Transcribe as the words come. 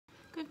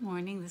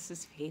Morning, this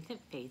is Faith at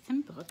Faith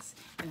and Books,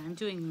 and I'm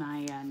doing my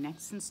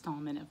next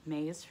installment of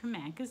May is for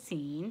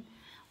Magazine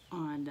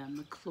on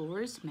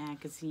McClure's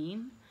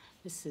Magazine.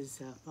 This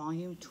is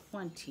volume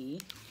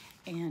 20,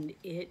 and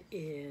it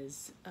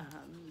is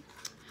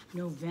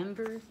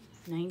November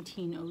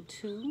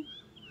 1902,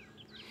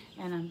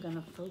 and I'm going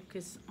to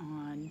focus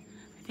on,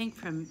 I think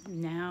from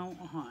now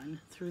on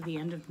through the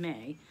end of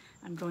May,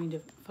 I'm going to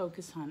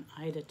focus on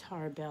Ida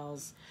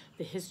Tarbell's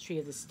The History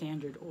of the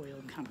Standard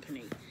Oil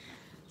Company.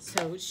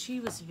 So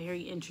she was a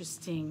very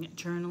interesting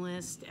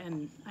journalist,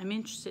 and I'm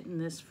interested in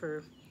this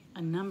for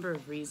a number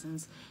of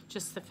reasons.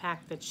 Just the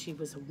fact that she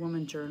was a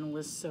woman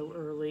journalist so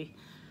early,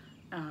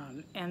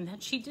 and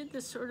that she did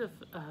this sort of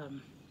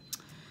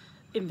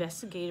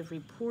investigative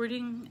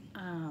reporting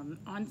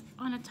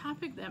on a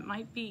topic that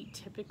might be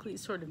typically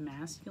sort of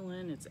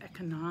masculine. It's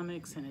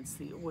economics and it's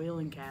the oil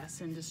and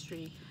gas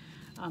industry,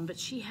 but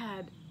she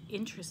had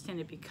interest in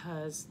it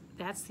because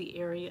that's the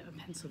area of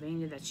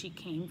Pennsylvania that she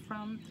came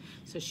from.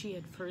 So she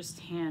had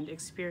firsthand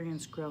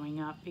experience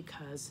growing up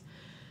because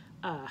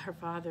her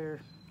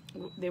father,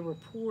 they were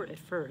poor at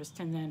first,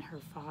 and then her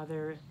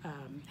father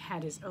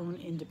had his own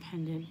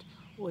independent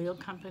oil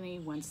company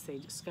once they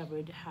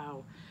discovered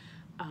how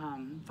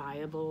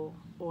viable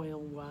oil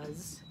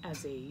was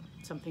as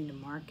something to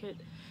market.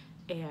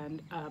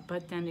 And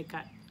but then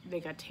they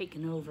got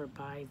taken over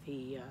by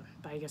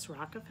I guess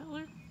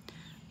Rockefeller.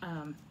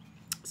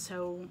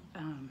 So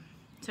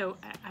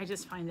I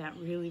just find that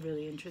really,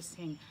 really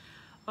interesting.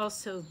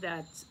 Also,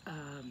 that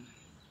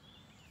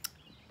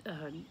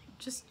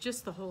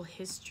just the whole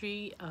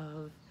history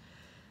of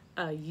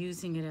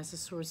using it as a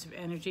source of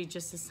energy.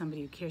 Just as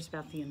somebody who cares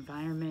about the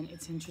environment,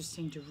 it's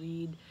interesting to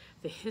read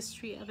the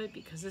history of it,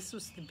 because this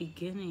was the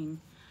beginning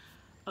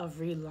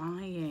of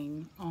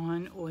relying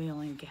on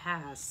oil and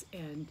gas,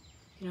 and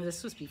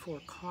this was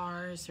before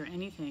cars or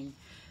anything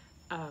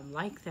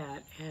like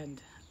that.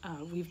 And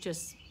we've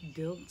just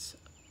built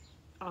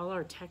all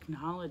our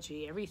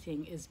technology,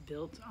 everything is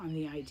built on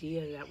the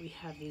idea that we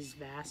have these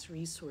vast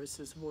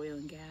resources of oil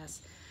and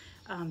gas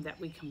that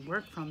we can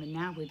work from, and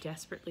now we're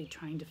desperately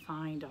trying to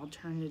find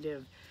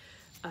alternative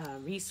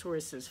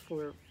resources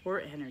for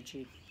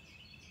energy.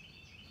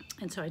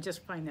 And so I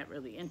just find that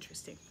really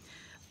interesting.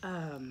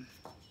 And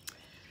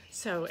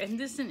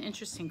this is an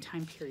interesting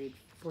time period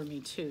for me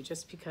too,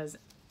 just because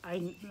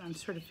I'm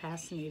sort of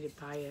fascinated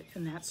by it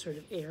in that sort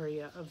of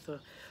area of the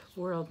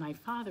world. My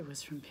father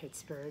was from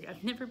Pittsburgh.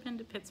 I've never been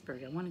to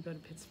Pittsburgh. I want to go to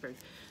Pittsburgh.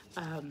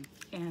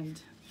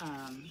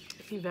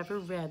 If you've ever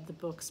read the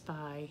books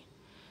by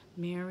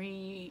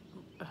Mary,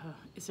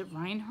 is it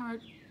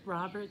Reinhardt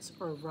Roberts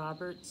or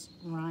Roberts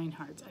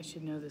Reinhardt? I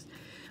should know this.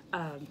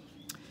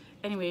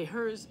 Anyway,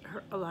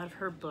 a lot of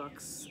her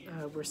books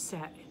were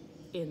set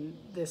in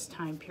this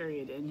time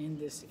period and in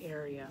this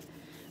area.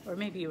 Or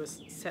maybe it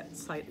was set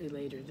slightly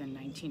later than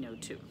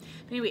 1902.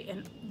 But anyway,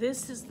 and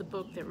this is the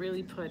book that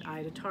really put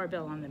Ida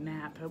Tarbell on the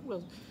map.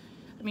 Well,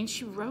 I mean,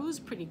 she rose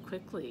pretty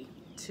quickly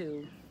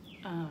to,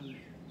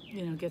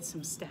 get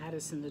some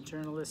status in the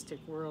journalistic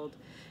world.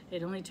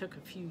 It only took a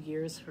few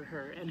years for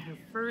her, and her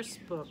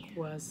first book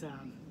was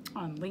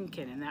on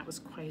Lincoln, and that was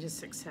quite a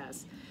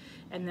success.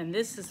 And then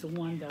this is the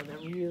one, though,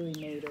 that really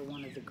made her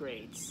one of the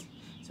greats.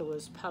 So it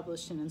was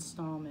published in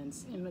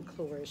installments in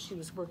McClure's. She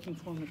was working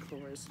for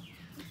McClure's.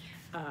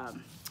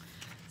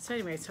 So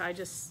anyway, so I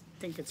just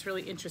think it's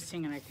really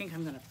interesting, and I think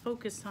I'm going to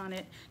focus on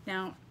it.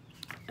 Now,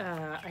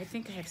 I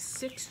think I have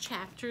 6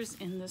 chapters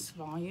in this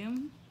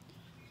volume.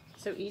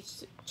 So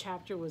each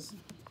chapter was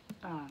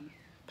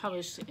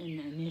published in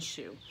an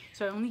issue.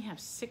 So I only have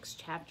 6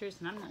 chapters,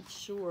 and I'm not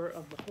sure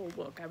of the whole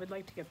book. I would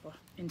like to get the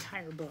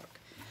entire book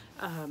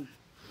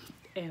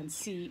and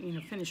see,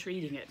 finish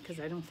reading it, because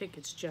I don't think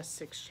it's just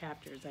 6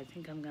 chapters. I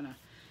think I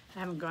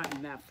haven't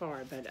gotten that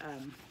far, but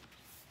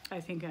I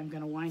think I'm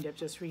going to wind up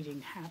just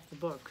reading half the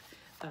book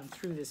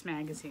through this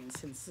magazine,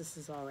 since this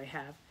is all I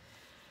have.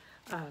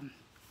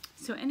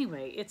 So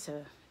anyway, it's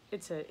an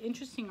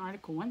interesting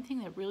article. One thing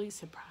that really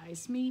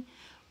surprised me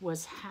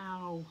was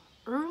how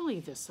early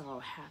this all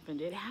happened.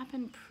 It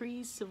happened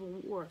pre-Civil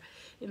War.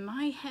 In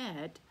my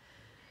head,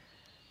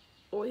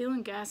 oil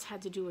and gas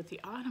had to do with the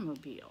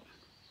automobile,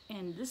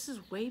 and this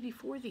is way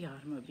before the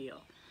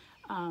automobile.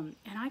 And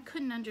I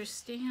couldn't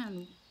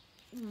understand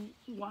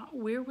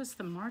where was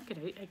the market.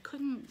 I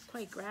couldn't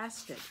quite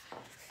grasp it.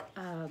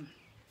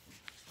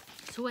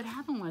 So what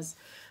happened was,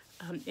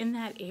 in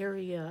that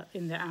area,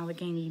 in the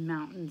Allegheny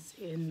Mountains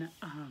in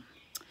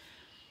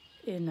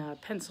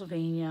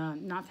Pennsylvania,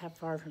 not that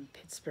far from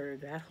Pittsburgh,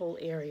 that whole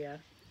area,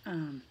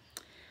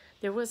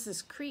 there was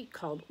this creek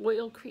called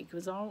Oil Creek. It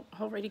was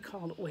already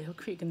called Oil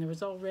Creek, and there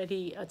was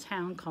already a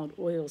town called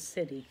Oil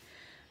City.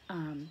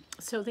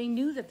 So they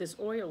knew that this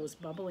oil was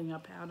bubbling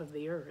up out of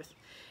the earth,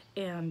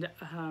 and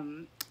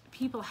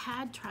people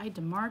had tried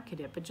to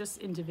market it, but just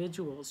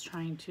individuals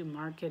trying to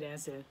market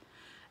as an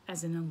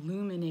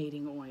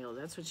illuminating oil.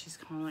 That's what she's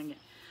calling it.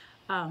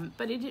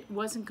 But it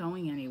wasn't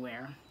going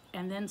anywhere.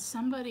 And then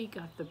somebody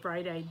got the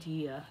bright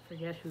idea, I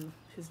forget who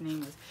his name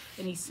was,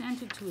 and he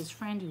sent it to his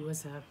friend who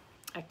was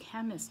a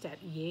chemist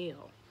at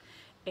Yale.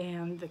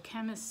 and the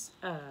chemists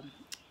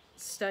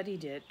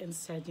studied it and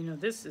said, you know,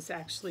 this is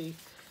actually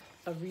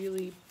a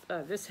really,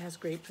 this has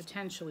great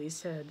potential. He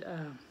said,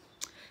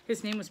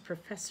 his name was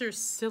Professor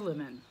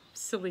Silliman.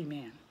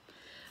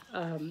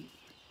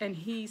 And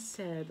he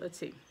said, let's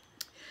see,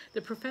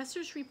 the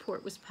professor's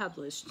report was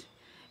published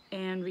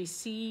and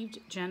received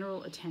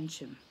general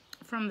attention.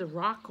 From the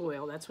rock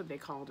oil, that's what they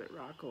called it,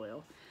 rock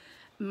oil,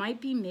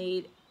 might be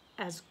made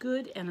as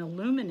good an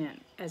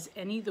illuminant as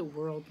any the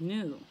world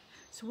knew.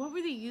 So what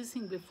were they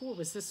using before?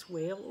 Was this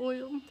whale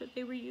oil that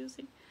they were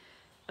using?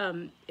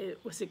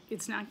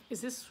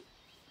 Is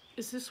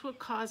this what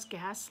caused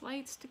gas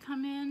lights to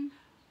come in?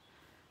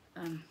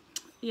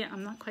 Yeah,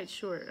 I'm not quite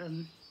sure.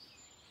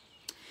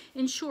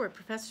 In short,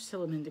 Professor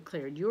Silliman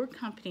declared, your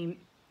company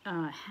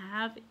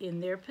have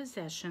in their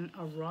possession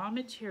a raw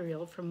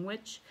material from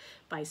which,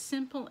 by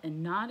simple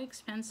and not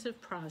expensive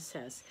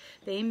process,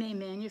 they may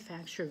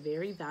manufacture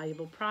very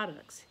valuable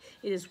products.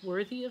 It is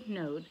worthy of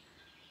note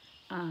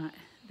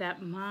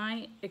that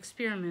my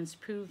experiments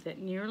prove that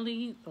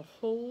nearly the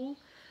whole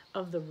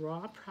of the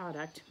raw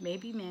product may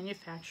be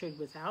manufactured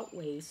without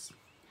waste,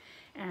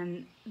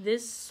 and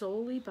this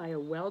solely by a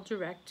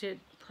well-directed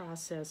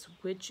process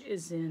which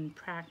is in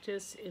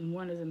practice in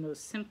one of the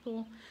most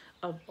simple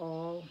of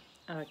all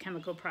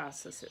chemical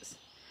processes.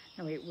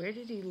 Now wait, where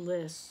did he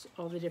list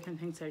all the different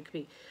things that it could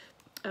be?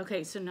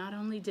 Okay, so not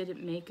only did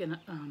it make an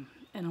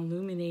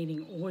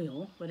illuminating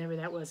oil, whatever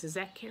that was, is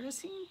that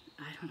kerosene?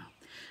 I don't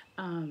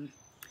know.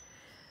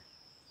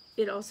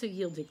 It also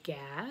yielded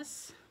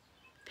gas,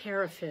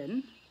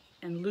 paraffin,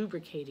 and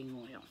lubricating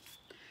oil.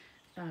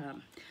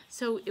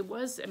 So it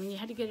was, I mean, you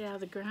had to get it out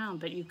of the ground,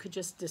 but you could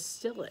just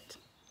distill it.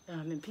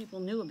 And people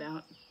knew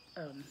about,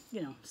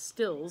 you know,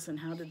 stills and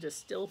how to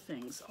distill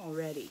things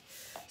already.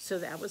 So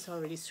that was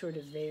already sort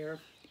of there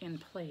in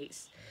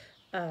place.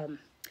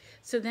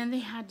 So then they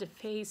had to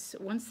face,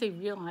 once they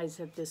realized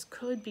that this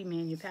could be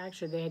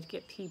manufactured, they had to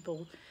get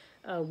people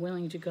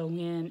willing to go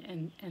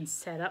in and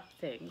set up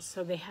things.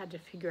 So they had to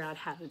figure out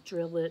how to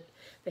drill it.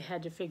 They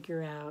had to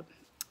figure out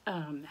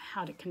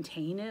how to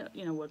contain it,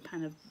 you know, what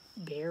kind of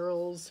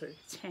barrels or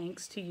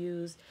tanks to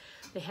use.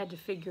 They had to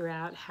figure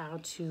out how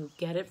to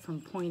get it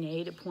from point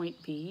A to point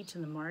B to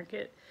the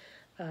market.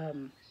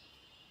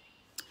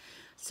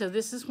 So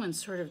this is when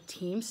sort of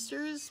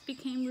teamsters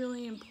became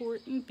really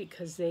important,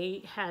 because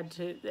they had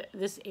to,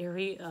 this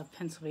area of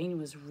Pennsylvania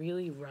was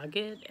really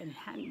rugged and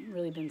hadn't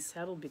really been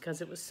settled because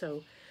it was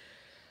so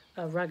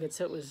rugged.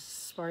 So it was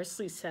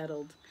sparsely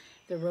settled.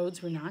 The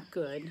roads were not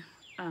good.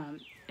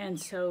 And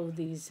so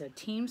these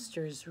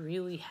teamsters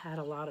really had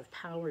a lot of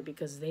power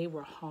because they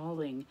were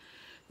hauling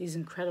these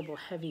incredible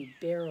heavy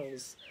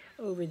barrels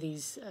over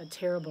these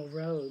terrible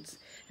roads,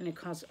 and it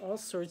caused all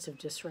sorts of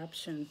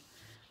disruption.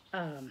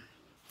 And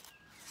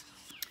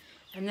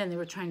then they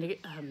were trying to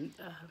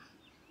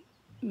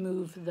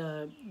move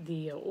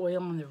the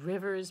oil in the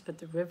rivers, but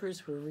the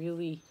rivers were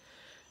really,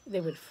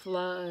 they would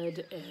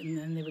flood and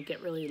then they would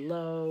get really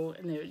low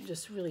and they were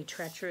just really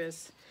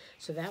treacherous.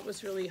 So that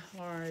was really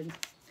hard.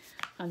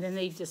 And then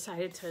they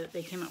decided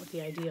they came up with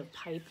the idea of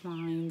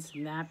pipelines,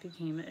 and that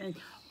became, and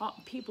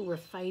people were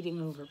fighting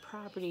over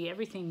property,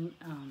 everything.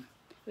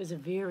 It was a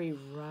very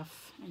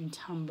rough and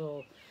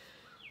tumble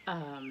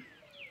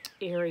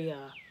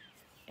area,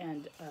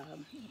 and,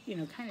 you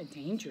know, kind of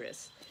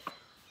dangerous.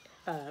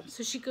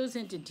 So she goes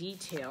into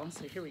detail.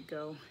 So here we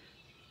go.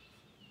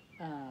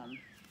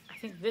 I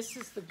think this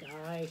is the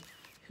guy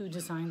who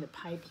designed the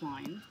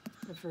pipeline,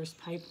 the first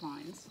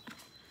pipelines.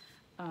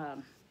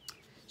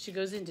 She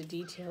goes into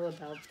detail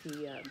about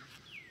the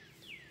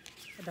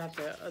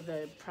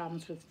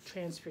problems with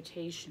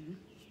transportation.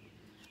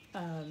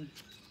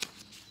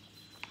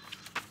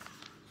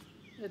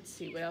 Let's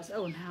see what else.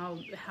 Oh, and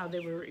how they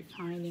were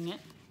refining it,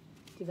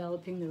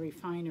 developing the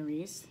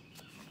refineries,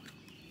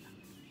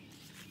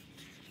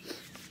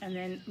 and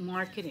then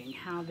marketing.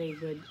 How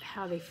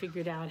they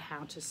figured out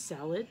how to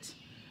sell it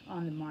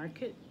on the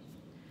market.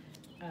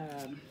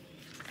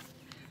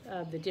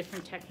 The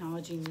different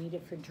technology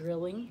needed for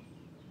drilling.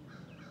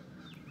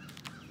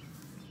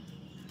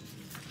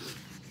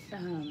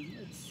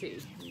 Let's see,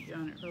 we got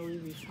an early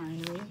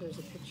refinery. There's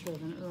a picture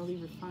of an early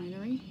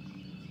refinery.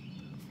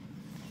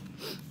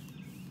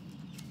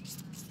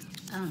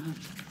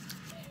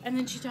 And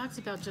then she talks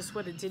about just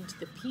what it did to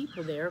the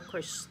people there. Of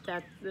course,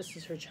 this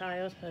is her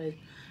childhood.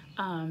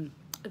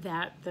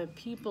 That the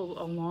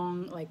people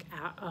along like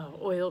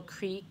Oil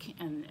Creek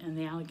and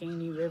the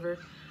Allegheny River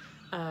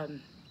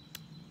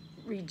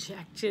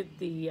rejected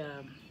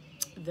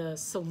the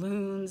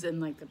saloons and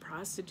like the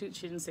prostitutes.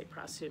 She didn't say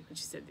prostitute, but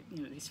she said,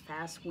 you know, these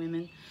fast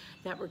women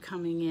that were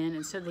coming in.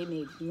 And so they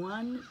made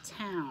one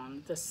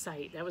town the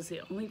site. That was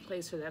the only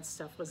place where that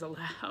stuff was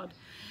allowed.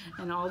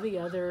 And all the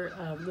other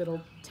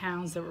little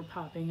towns that were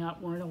popping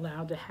up weren't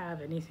allowed to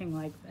have anything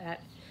like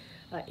that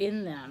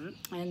in them.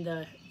 And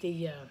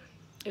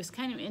it was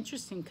kind of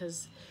interesting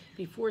because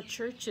before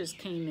churches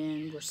came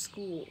in were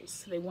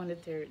schools. They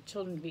wanted their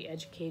children to be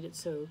educated,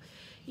 so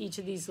each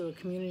of these little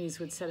communities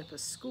would set up a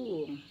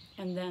school,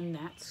 and then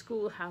that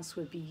schoolhouse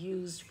would be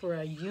used for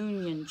a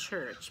union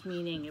church,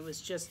 meaning it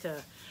was just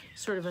a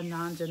sort of a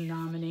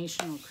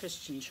non-denominational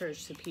Christian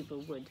church that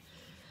people would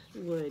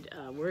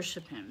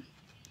worship him.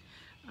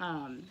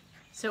 And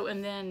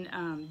then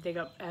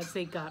as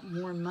they got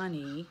more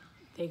money,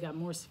 they got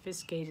more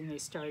sophisticated, and they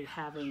started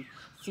having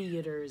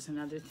theaters and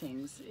other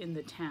things in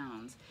the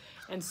towns.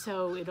 And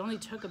so it only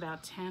took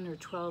about 10 or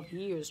 12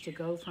 years to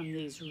go from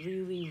these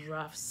really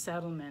rough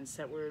settlements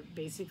that were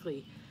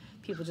basically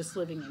people just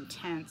living in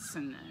tents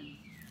and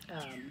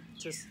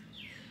just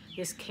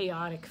this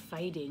chaotic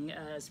fighting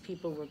as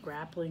people were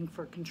grappling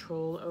for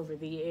control over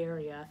the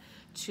area,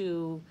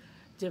 to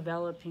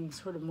developing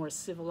sort of more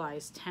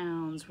civilized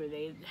towns where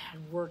they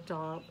had worked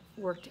out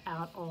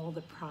all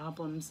the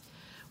problems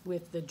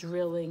with the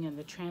drilling and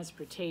the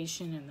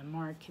transportation and the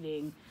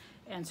marketing.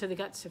 And so they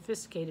got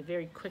sophisticated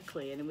very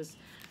quickly, and it was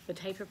the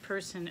type of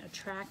person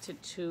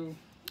attracted to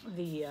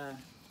the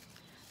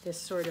this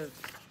sort of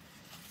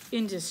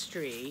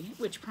industry,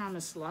 which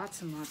promised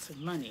lots and lots of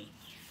money.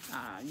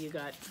 You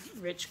got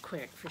rich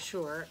quick for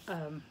sure.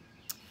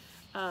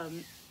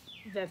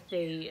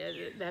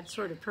 That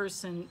sort of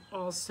person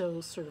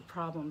also sort of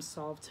problem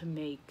solved to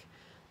make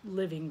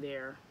living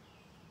there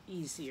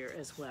easier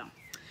as well.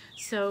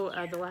 So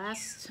the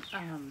last,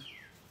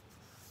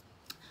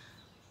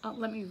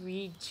 let me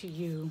read to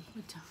you,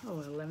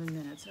 11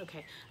 minutes,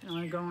 okay. I don't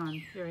want to go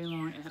on very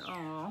long at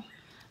all,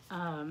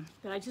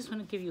 but I just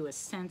want to give you a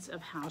sense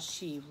of how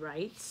she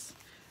writes.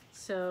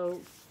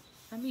 So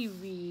let me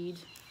read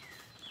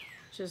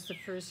just the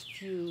first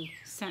few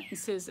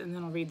sentences, and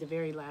then I'll read the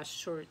very last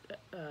short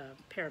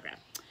paragraph.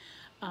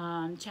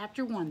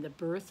 Chapter 1, The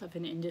Birth of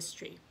an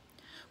Industry.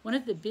 One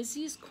of the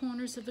busiest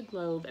corners of the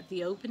globe at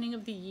the opening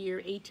of the year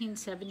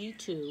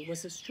 1872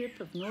 was a strip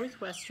of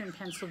northwestern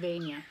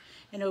Pennsylvania,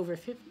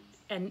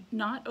 and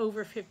not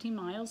over 50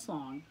 miles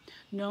long,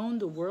 known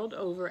the world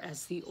over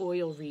as the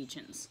oil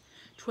regions.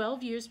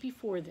 12 years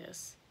before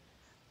this,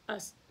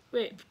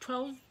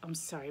 12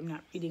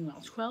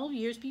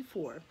 years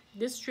before,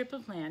 this strip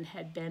of land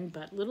had been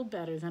but little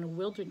better than a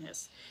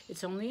wilderness.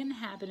 Its only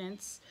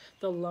inhabitants,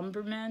 the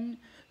lumbermen,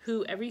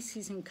 who every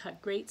season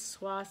cut great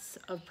swaths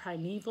of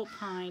primeval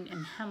pine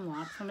and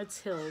hemlock from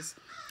its hills,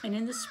 and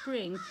in the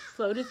spring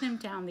floated them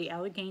down the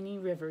Allegheny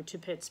River to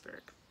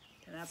Pittsburgh.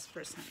 And that's the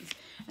first sentence.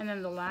 And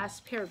then the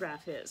last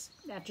paragraph is,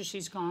 after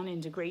she's gone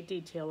into great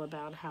detail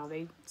about how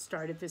they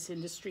started this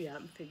industry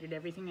up and figured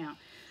everything out,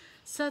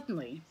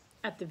 suddenly,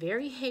 at the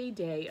very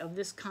heyday of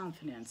this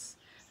confidence,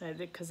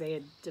 because they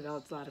had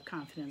developed a lot of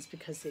confidence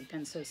because they'd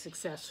been so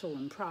successful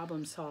in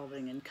problem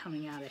solving and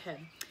coming out ahead,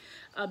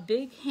 a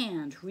big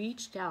hand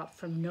reached out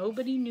from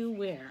nobody knew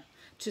where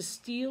to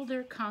steal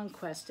their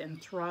conquest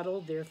and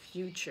throttle their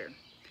future.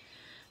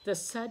 The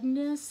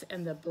suddenness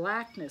and the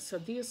blackness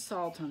of the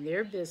assault on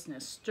their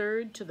business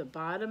stirred to the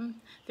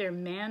bottom their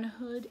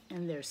manhood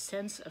and their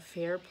sense of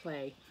fair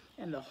play,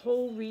 and the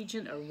whole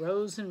region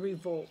arose in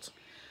revolt,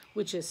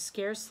 which is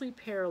scarcely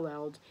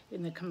paralleled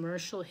in the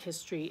commercial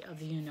history of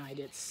the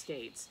United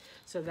States.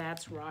 So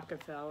that's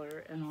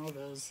Rockefeller and all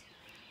those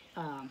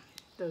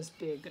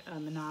big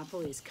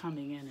monopolies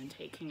coming in and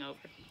taking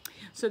over.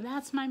 So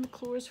that's my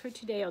McClure's for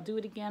today. I'll do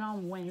it again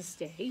on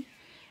Wednesday.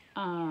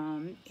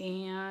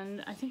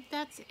 And I think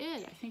that's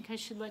it. I think I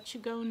should let you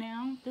go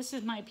now. This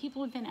is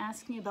people have been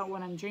asking about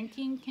what I'm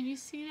drinking. Can you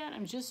see that?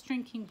 I'm just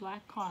drinking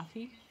black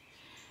coffee.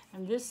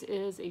 And this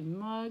is a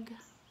mug.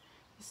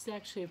 This is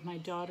actually of my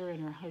daughter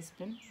and her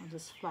husband. I'll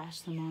just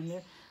flash them on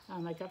there.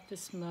 I got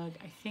this mug,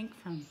 I think,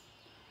 from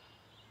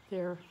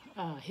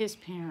his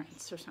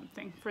parents or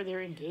something for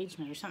their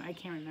engagement or something. I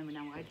can't remember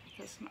now why I got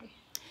this mug.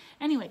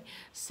 Anyway,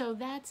 so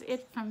that's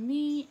it from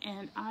me,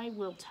 and I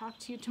will talk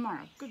to you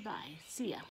tomorrow. Goodbye. See ya.